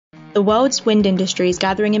The world's wind industry is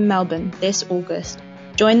gathering in Melbourne this August.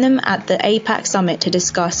 Join them at the APAC Summit to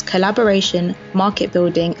discuss collaboration, market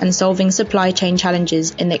building, and solving supply chain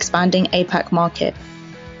challenges in the expanding APAC market.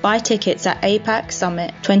 Buy tickets at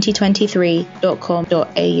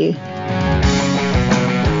apacsummit2023.com.au.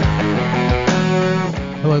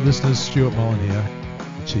 Hello listeners, Stuart Mullen here,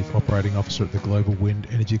 the Chief Operating Officer at the Global Wind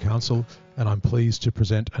Energy Council, and I'm pleased to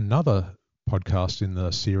present another podcast in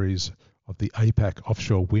the series of the APAC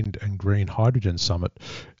Offshore Wind and Green Hydrogen Summit,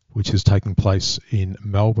 which is taking place in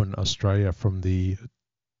Melbourne, Australia from the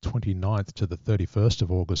 29th to the 31st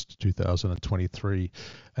of August 2023.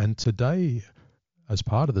 And today, as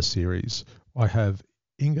part of the series, I have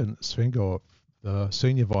Ingunn Svegaarden, the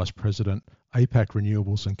Senior Vice President, APAC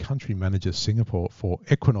Renewables and Country Manager Singapore for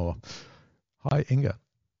Equinor. Hi, Ingunn.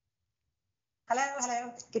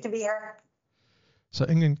 Hello. Good to be here. So,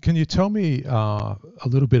 Ingunn, can you tell me a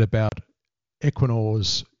little bit about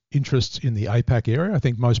Equinor's interests in the APAC area? I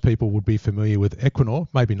think most people would be familiar with Equinor,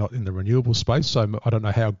 maybe not in the renewable space. So I don't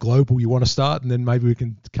know how global you want to start, and then maybe we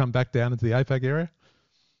can come back down into the APAC area.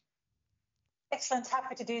 Excellent,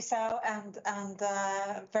 happy to do so, and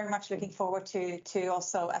very much looking forward to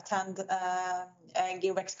also attend a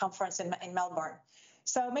GeoX conference in Melbourne.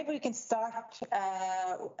 So maybe we can start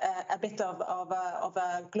a bit of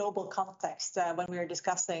a global context when we were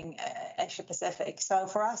discussing Asia Pacific. So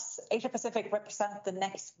for us, Asia Pacific represents the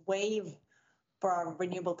next wave for our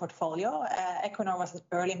renewable portfolio. Equinor was an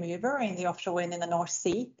early mover in the offshore wind in the North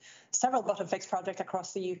Sea. Several bottom-fixed projects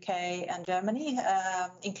across the UK and Germany,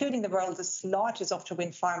 including the world's largest offshore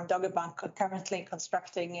wind farm, Dogger Bank, currently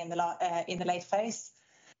constructing in the late phase.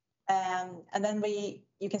 And then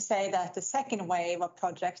you can say that the second wave of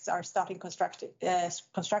projects are starting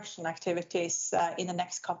construction activities in the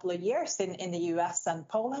next couple of years in the US and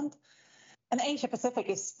Poland. And Asia Pacific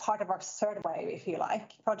is part of our third wave, if you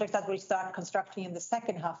like, projects that will start constructing in the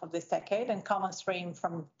second half of this decade and come on stream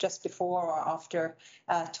from just before or after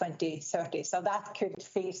 2030. So that could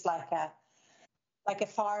feel like a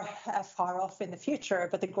far off in the future,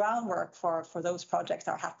 but the groundwork for those projects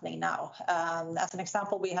are happening now. As an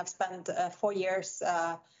example, we have spent 4 years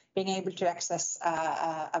being able to access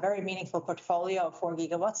a very meaningful portfolio of 4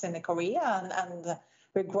 gigawatts in Korea, and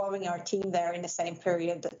we're growing our team there in the same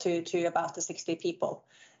period to about 60 people.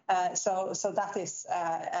 So that is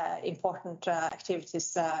important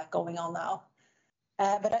activities going on now.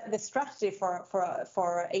 But the strategy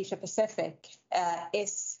for Asia Pacific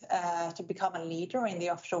is to become a leader in the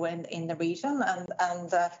offshore wind in the region,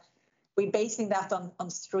 and we're basing that on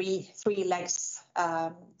three legs.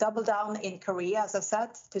 Double down in Korea, as I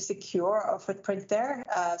said, to secure our footprint there.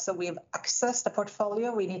 So we have accessed the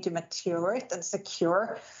portfolio. We need to mature it and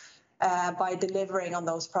secure by delivering on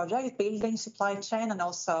those projects, building supply chain, and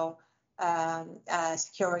also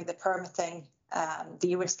securing the permitting,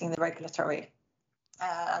 de-risking the regulatory.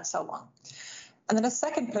 And so on. And then the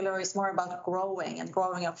second pillar is more about growing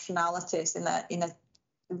optionalities in a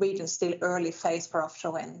region still early phase for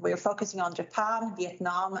offshore wind. We're focusing on Japan,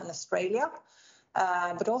 Vietnam, and Australia,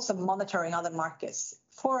 but also monitoring other markets.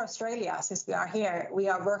 For Australia, since we are here, we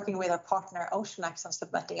are working with our partner OceanX on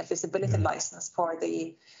submitting a feasibility license for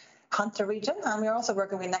the Hunter region, and we're also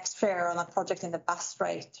working with NextFair on a project in the Bass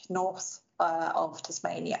Strait north of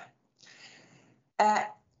Tasmania.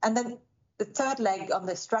 And then the third leg on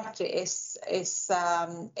the strategy is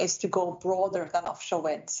to go broader than offshore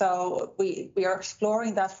wind. So we are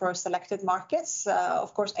exploring that for selected markets.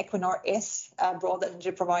 Of course, Equinor is a broad energy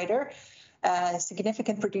provider, a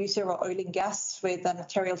significant producer of oil and gas with a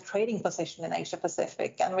material trading position in Asia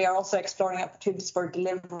Pacific. And we are also exploring opportunities for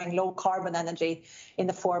delivering low carbon energy in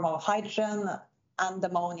the form of hydrogen and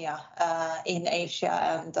ammonia in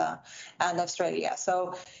Asia and Australia.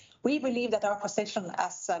 So we believe that our position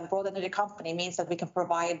as a broad energy company means that we can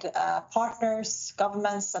provide partners,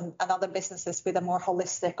 governments, and other businesses with a more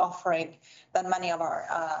holistic offering than many of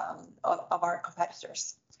our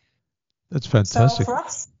competitors. That's fantastic. So for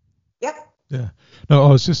us, yeah. No,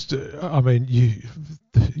 I was just,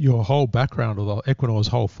 your whole background, or Equinor's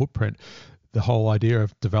whole footprint, the whole idea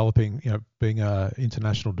of developing, being an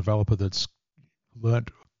international developer that's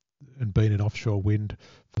learnt and been in offshore wind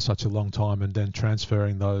for such a long time, and then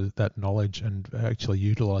transferring that knowledge and actually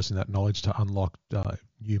utilising that knowledge to unlock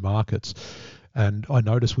new markets. And I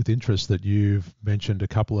noticed with interest that you've mentioned a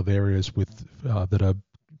couple of areas that are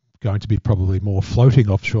going to be probably more floating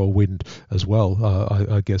offshore wind as well.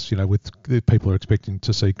 I guess, with people are expecting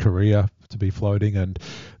to see Korea to be floating, and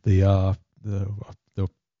the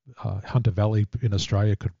Hunter Valley in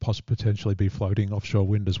Australia could potentially be floating offshore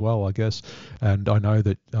wind as well, I guess. And I know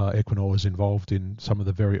that Equinor is involved in some of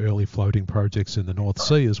the very early floating projects in the North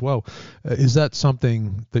Sea as well. Is that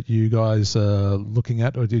something that you guys are looking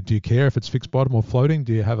at, or do you care if it's fixed bottom or floating?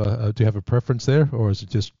 Do you have a preference there, or is it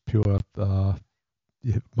just pure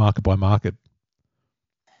market by market?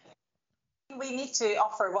 We need to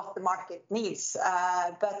offer what the market needs,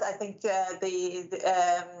 but I think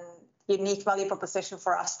the unique value proposition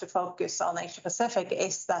for us to focus on Asia Pacific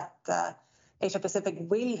is that Asia Pacific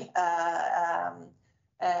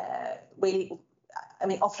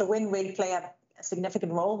offshore wind will play a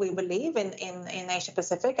significant role, we believe, in Asia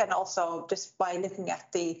Pacific, and also just by looking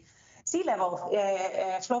at the sea level,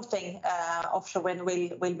 floating offshore wind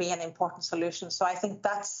will be an important solution. So I think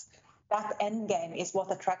that end game is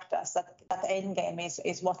what attracts us. That end game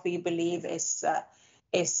is what we believe is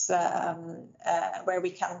where we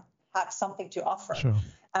can have something to offer. Sure.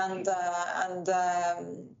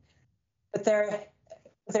 But there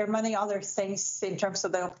are many other things in terms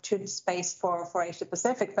of the opportunity space for Asia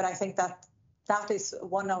Pacific. But I think that is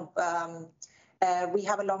one of we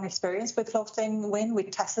have a long experience with floating wind. We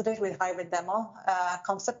tested it with Hywind demo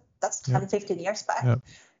concept. That's 10-15 years back. Yep.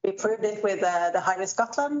 We proved it with the Hywind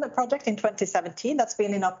Scotland project in 2017. That's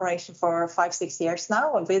been in operation for 5-6 years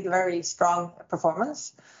now with very strong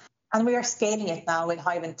performance. And we are scaling it now with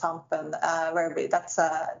Hywind Tampen,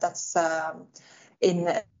 that's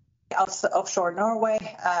in offshore Norway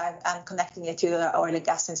and connecting it to the oil and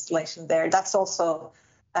gas installation there. That's also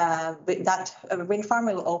that wind farm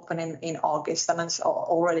will open in August and it's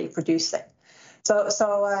already producing. So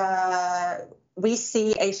we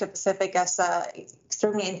see Asia Pacific as an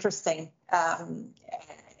extremely interesting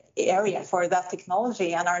area for that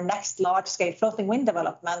technology, and our next large-scale floating wind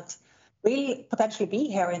development will potentially be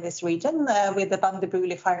here in this region with the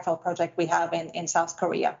Bandebuli Firefall project we have in South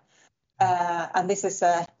Korea. And this is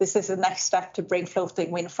the next step to bring floating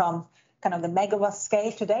wind from kind of the megawatt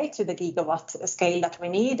scale today to the gigawatt scale that we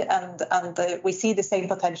need, and we see the same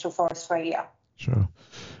potential for Australia. Sure.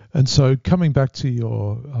 And so coming back to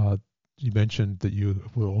your, you mentioned that you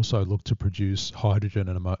will also look to produce hydrogen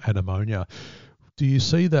and ammonia. Do you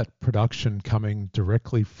see that production coming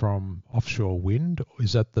directly from offshore wind?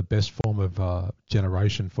 Is that the best form of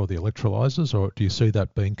generation for the electrolyzers, or do you see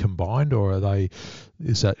that being combined, or are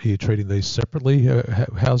you treating these separately?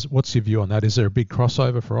 What's your view on that? Is there a big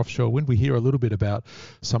crossover for offshore wind? We hear a little bit about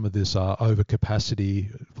some of this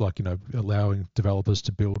overcapacity, like allowing developers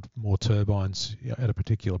to build more turbines at a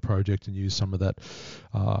particular project and use some of that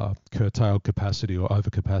curtailed capacity or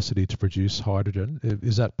overcapacity to produce hydrogen.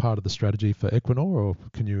 Is that part of the strategy for Equinor, or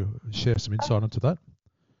can you share some insight into that?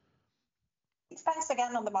 It depends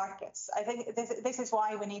again on the markets. I think this is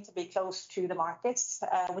why we need to be close to the markets.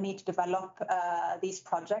 We need to develop these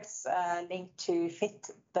projects linked to fit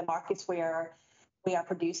the markets we are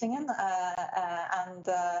producing in. And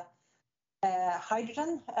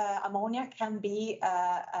hydrogen, ammonia can be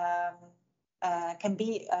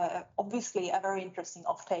obviously a very interesting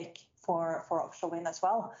offtake for offshore wind as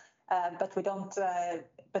well. But we don't.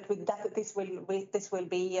 But with that, this will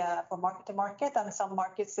be for market to market, and some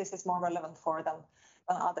markets this is more relevant for them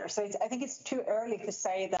than others. So I think it's too early to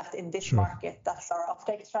say that in this market that's our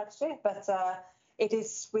offtake strategy. But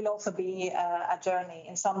will also be a journey.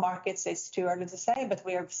 In some markets it's too early to say, but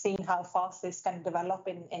we have seen how fast this can develop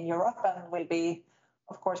in Europe, and will be,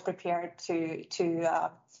 of course, prepared to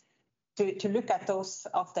look at those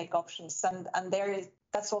offtake options. And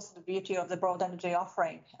that's also the beauty of the broad energy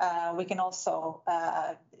offering. We can also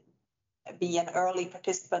be an early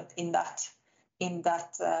participant in that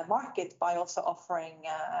market by also offering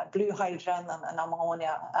blue hydrogen and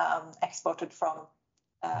ammonia exported from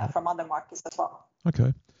other markets as well.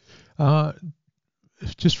 Okay.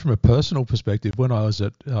 Just from a personal perspective, when I was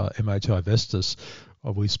at MHI Vestas,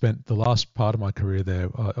 we spent the last part of my career there.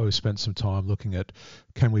 I spent some time looking at,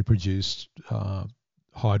 can we produce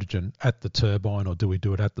hydrogen at the turbine, or do we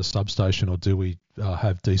do it at the substation, or do we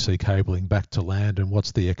have DC cabling back to land, and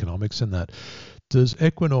what's the economics in that? Does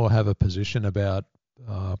Equinor have a position about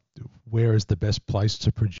where is the best place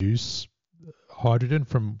to produce hydrogen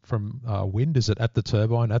from wind? Is it at the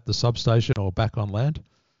turbine, at the substation, or back on land?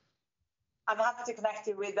 I'm happy to connect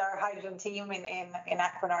you with our hydrogen team in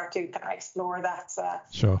Equinor to kind of explore that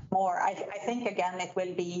more. I think again it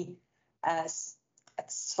will be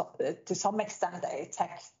to some extent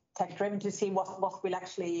tech driven to see what will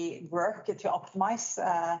actually work to optimize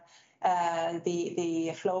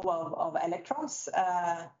the flow of electrons.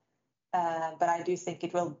 But I do think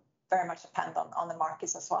it will very much depend on the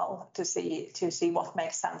markets as well to see what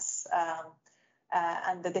makes sense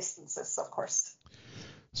and the distances, of course.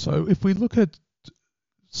 So if we look at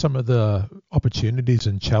some of the opportunities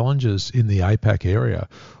and challenges in the APAC area,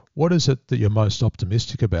 what is it that you're most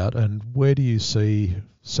optimistic about, and where do you see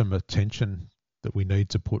some attention that we need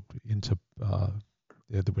to put into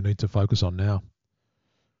that we need to focus on now?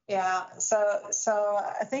 Yeah, so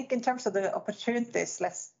I think in terms of the opportunities,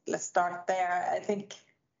 let's start there. I think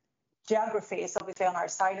geography is obviously on our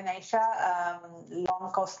side in Asia.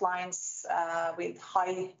 Long coastlines with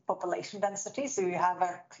high population density, so you have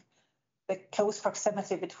the close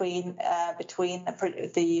proximity between the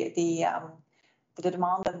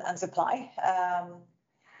demand and supply.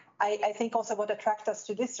 I think also what attracts us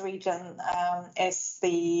to this region is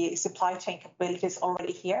the supply chain capabilities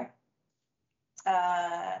already here.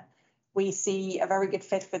 We see a very good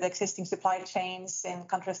fit with existing supply chains in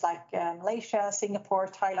countries like Malaysia, Singapore,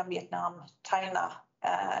 Thailand, Vietnam, China,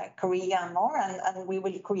 Korea, and more. And we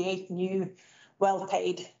will create new,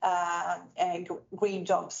 well-paid green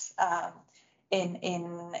jobs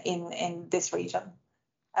in this region.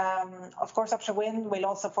 Of course, offshore wind will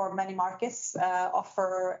also, for many markets,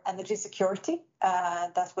 offer energy security.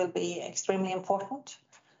 That will be extremely important.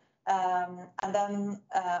 And then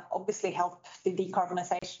obviously help the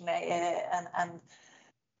decarbonization and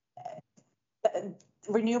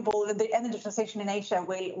the energy transition in Asia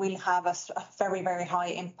will have a very, very high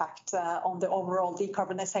impact on the overall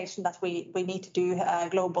decarbonization that we need to do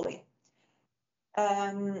globally.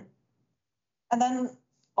 And then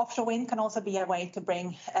offshore wind can also be a way to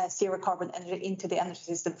bring zero carbon energy into the energy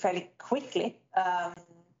system fairly quickly,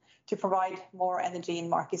 to provide more energy in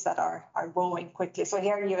markets that are growing quickly. So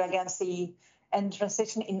here you again see energy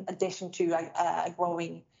transition in addition to a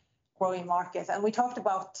growing market. And we talked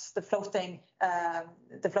about the floating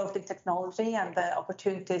technology and the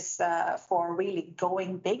opportunities for really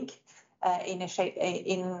going big in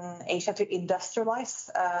Asia to industrialize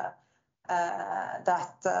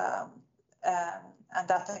that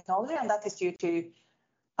technology, and that is due to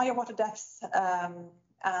higher water depths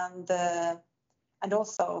and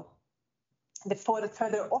also the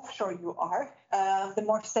further offshore you are, the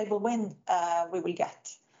more stable wind we will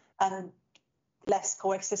get, and less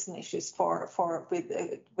coexistence issues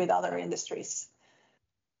with other industries.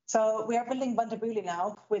 So we are building Bandabuli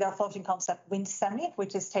now with our floating concept Wind Semi,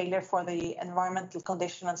 which is tailored for the environmental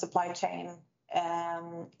condition and supply chain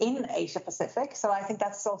in Asia Pacific. So I think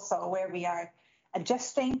that's also where we are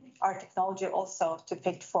adjusting our technology also to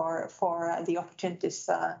fit for the opportunities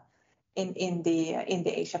in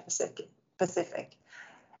the Asia Pacific.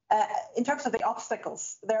 In terms of the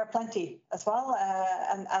obstacles, there are plenty as well,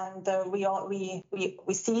 and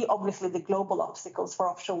we see obviously the global obstacles for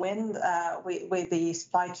offshore wind with the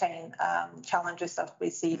supply chain challenges that we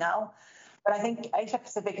see now. But I think Asia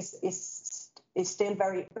Pacific is still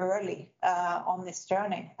very early on this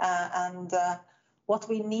journey, and what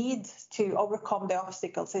we need to overcome the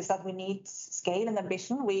obstacles is that we need scale and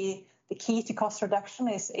ambition. The key to cost reduction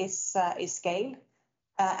is scale.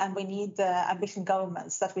 And we need ambition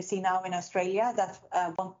governments that we see now in Australia that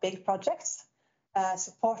want big projects,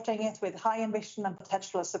 supporting it with high ambition and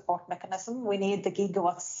potential support mechanism. We need the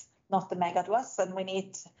gigawatts, not the megawatts, and we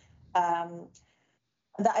need.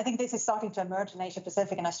 I think this is starting to emerge in Asia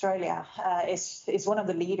Pacific, and Australia is one of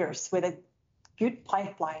the leaders with a good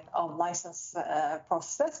pipeline of license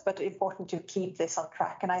process, but important to keep this on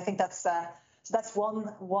track. And I think that's. So that's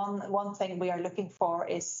one thing we are looking for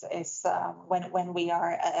is when we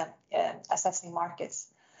are assessing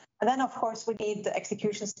markets. And then, of course, we need the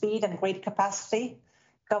execution speed and grid capacity.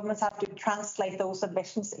 Governments have to translate those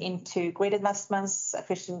ambitions into grid investments,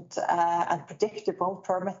 efficient and predictable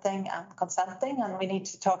permitting and consenting. And we need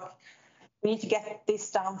to get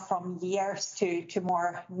this down from years to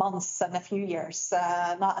more months and a few years.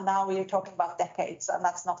 Now we are talking about decades, and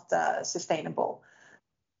that's not sustainable.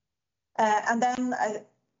 And then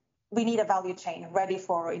we need a value chain ready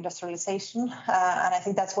for industrialization, and I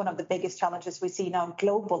think that's one of the biggest challenges we see now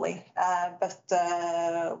globally. But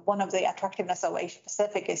one of the attractiveness of Asia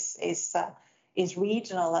Pacific is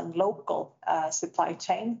regional and local supply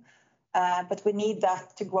chain. But we need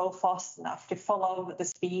that to grow fast enough to follow the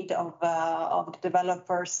speed of the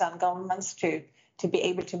developers and governments to be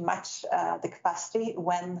able to match the capacity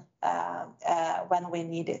when we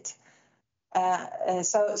need it.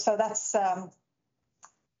 So that's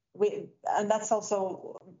that's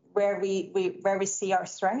also where we see our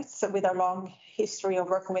strengths with our long history of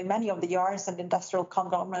working with many of the yards and industrial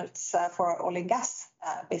conglomerates for oil and gas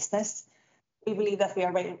business. We believe that we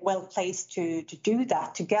are very well placed to do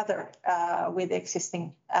that together with the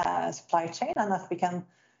existing supply chain, and that we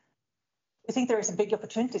think there is a big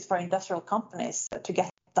opportunities for industrial companies to get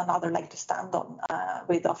another leg to stand on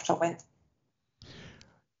with offshore wind.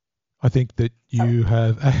 I think that you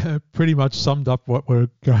have pretty much summed up what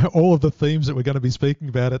all of the themes that we're going to be speaking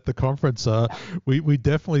about at the conference. We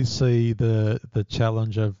definitely see the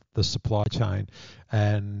challenge of the supply chain,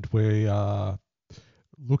 and we are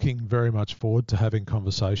looking very much forward to having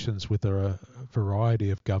conversations with a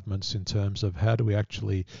variety of governments in terms of how do we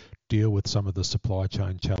actually deal with some of the supply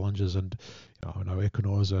chain challenges. And I know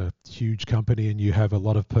Equinor is a huge company, and you have a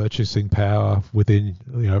lot of purchasing power within,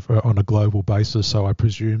 on a global basis. So I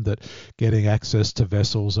presume that getting access to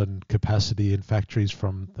vessels and capacity in factories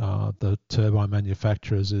from the turbine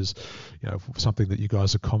manufacturers is, something that you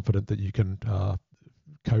guys are confident that you can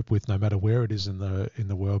cope with, no matter where it is in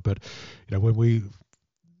the world. But when we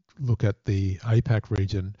look at the APAC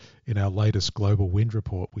region in our latest global wind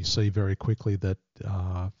report, we see very quickly that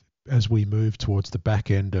as we move towards the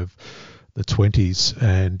back end of the 20s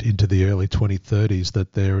and into the early 2030s,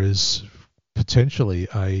 that there is potentially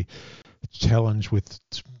a challenge with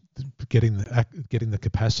getting the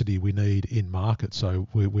capacity we need in market. So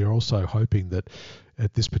we're also hoping that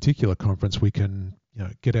at this particular conference we can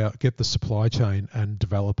get the supply chain and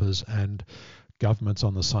developers and governments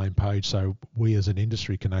on the same page, so we as an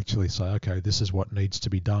industry can actually say, okay, this is what needs to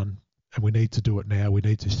be done, and we need to do it now. We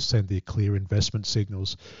need to send the clear investment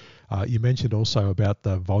signals. You mentioned also about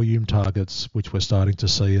the volume targets, which we're starting to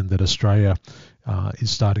see, and that Australia is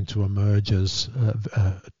starting to emerge as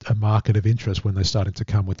a market of interest when they're starting to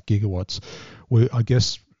come with gigawatts. I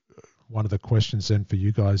guess one of the questions then for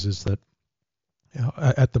you guys is that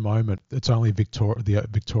at the moment it's only the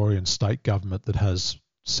Victorian state government that has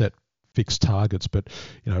set fixed targets, but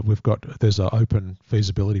there's an open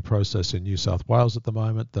feasibility process in New South Wales at the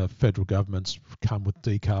moment. The federal government's come with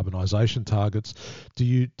decarbonisation targets. Do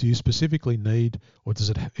you specifically need, or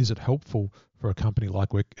is it helpful for a company like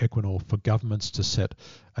Equinor for governments to set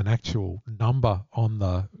an actual number on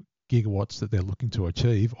the gigawatts that they're looking to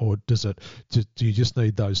achieve, or do you just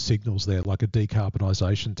need those signals there, like a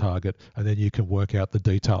decarbonisation target, and then you can work out the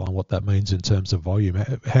detail on what that means in terms of volume?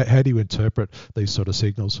 How do you interpret these sort of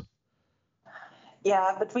signals?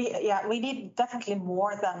 Yeah, but we need definitely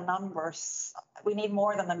more than numbers. We need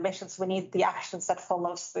more than ambitions. We need the actions that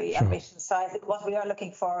follows the ambitions. So I think what we are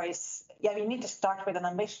looking for is, you need to start with an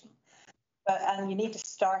ambition, and you need to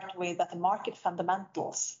start with that the market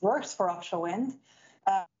fundamentals works for offshore wind.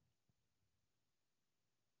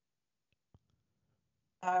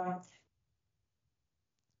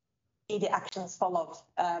 The actions followed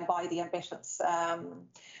by the ambitions.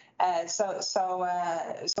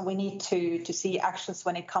 So we need to see actions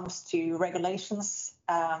when it comes to regulations,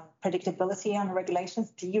 predictability on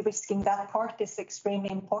regulations. De-risking that part is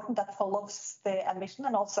extremely important. That follows the ambition,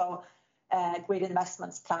 and also grid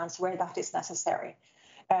investments plans where that is necessary.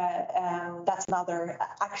 That's another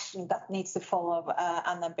action that needs to follow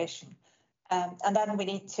an ambition. And then we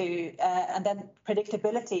need to, and then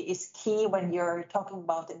predictability is key when you're talking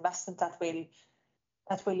about investment that will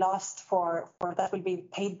last that will be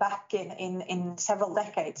paid back in several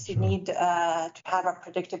decades. You need to have a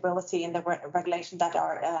predictability in the regulation that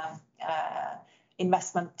are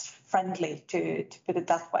investment friendly, to put it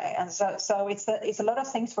that way. And so it's a lot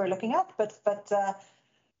of things we're looking at, but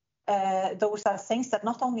those are things that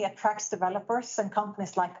not only attracts developers and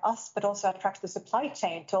companies like us, but also attracts the supply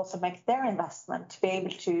chain to also make their investment, to be able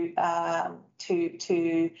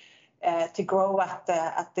to grow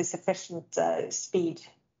at this efficient speed.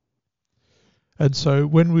 And so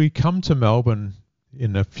when we come to Melbourne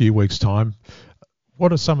in a few weeks' time,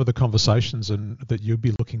 what are some of the conversations that you'll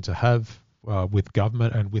be looking to have with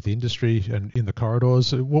government and with industry and in the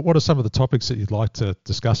corridors? What are some of the topics that you'd like to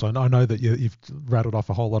discuss? I know that you've rattled off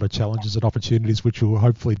a whole lot of challenges and opportunities which we'll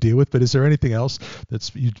hopefully deal with, but is there anything else that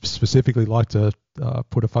you'd specifically like to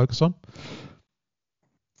put a focus on?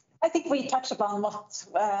 I think we touched upon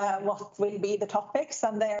what will be the topics,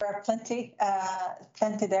 and there are plenty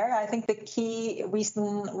there. I think the key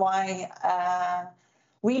reason why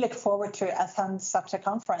we look forward to attend such a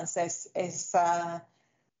conference is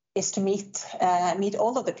to meet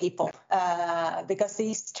all of the people, because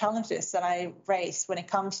these challenges that I raised when it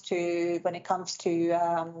comes to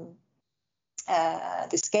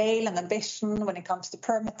the scale and ambition, when it comes to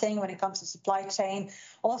permitting, when it comes to supply chain,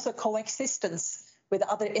 also coexistence with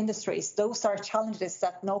other industries, those are challenges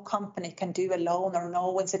that no company can do alone, or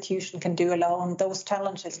no institution can do alone. Those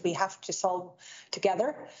challenges we have to solve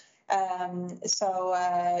together. So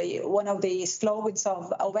one of the slogans of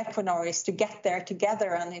Equinor is to get there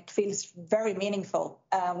together, and it feels very meaningful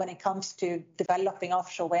when it comes to developing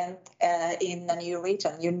offshore wind in a new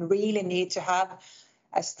region. You really need to have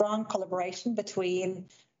a strong collaboration between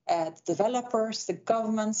the developers, the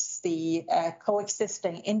governments, the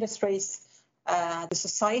coexisting industries, the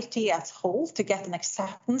society as whole to get an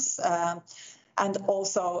acceptance, and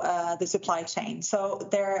also the supply chain. So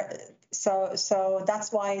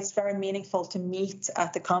that's why it's very meaningful to meet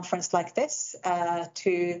at a conference like this,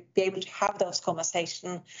 to be able to have those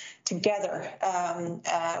conversations together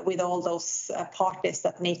with all those parties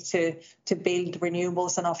that need to build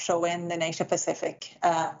renewables and offshore wind in Asia Pacific.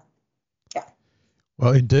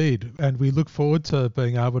 Well, indeed, and we look forward to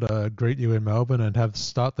being able to greet you in Melbourne and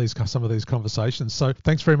start some of these conversations. So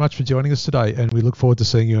thanks very much for joining us today, and we look forward to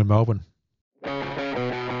seeing you in Melbourne.